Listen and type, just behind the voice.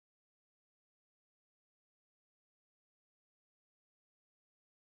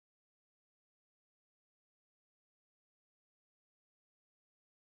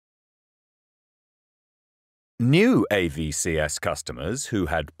New AVCS customers who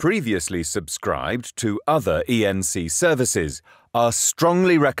had previously subscribed to other ENC services are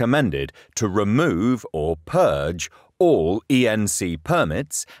strongly recommended to remove or purge all ENC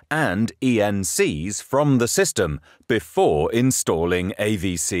permits and ENCs from the system before installing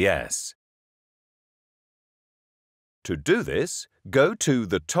AVCS. To do this, go to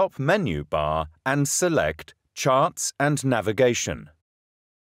the top menu bar and select Charts and Navigation.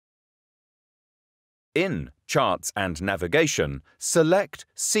 In Charts and Navigation, select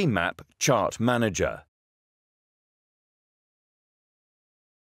CMAP Chart Manager.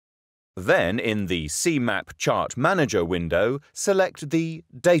 Then, in the CMAP Chart Manager window, select the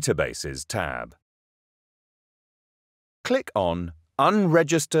Databases tab. Click on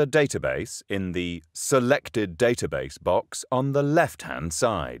Unregister Database in the Selected Database box on the left-hand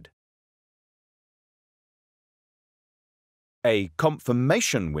side. A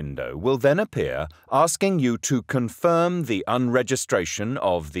confirmation window will then appear asking you to confirm the unregistration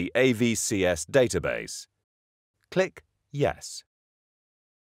of the AVCS database. Click Yes.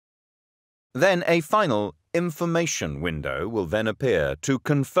 Then a final information window will then appear to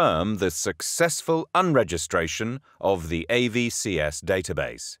confirm the successful unregistration of the AVCS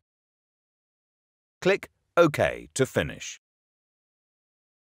database. Click OK to finish.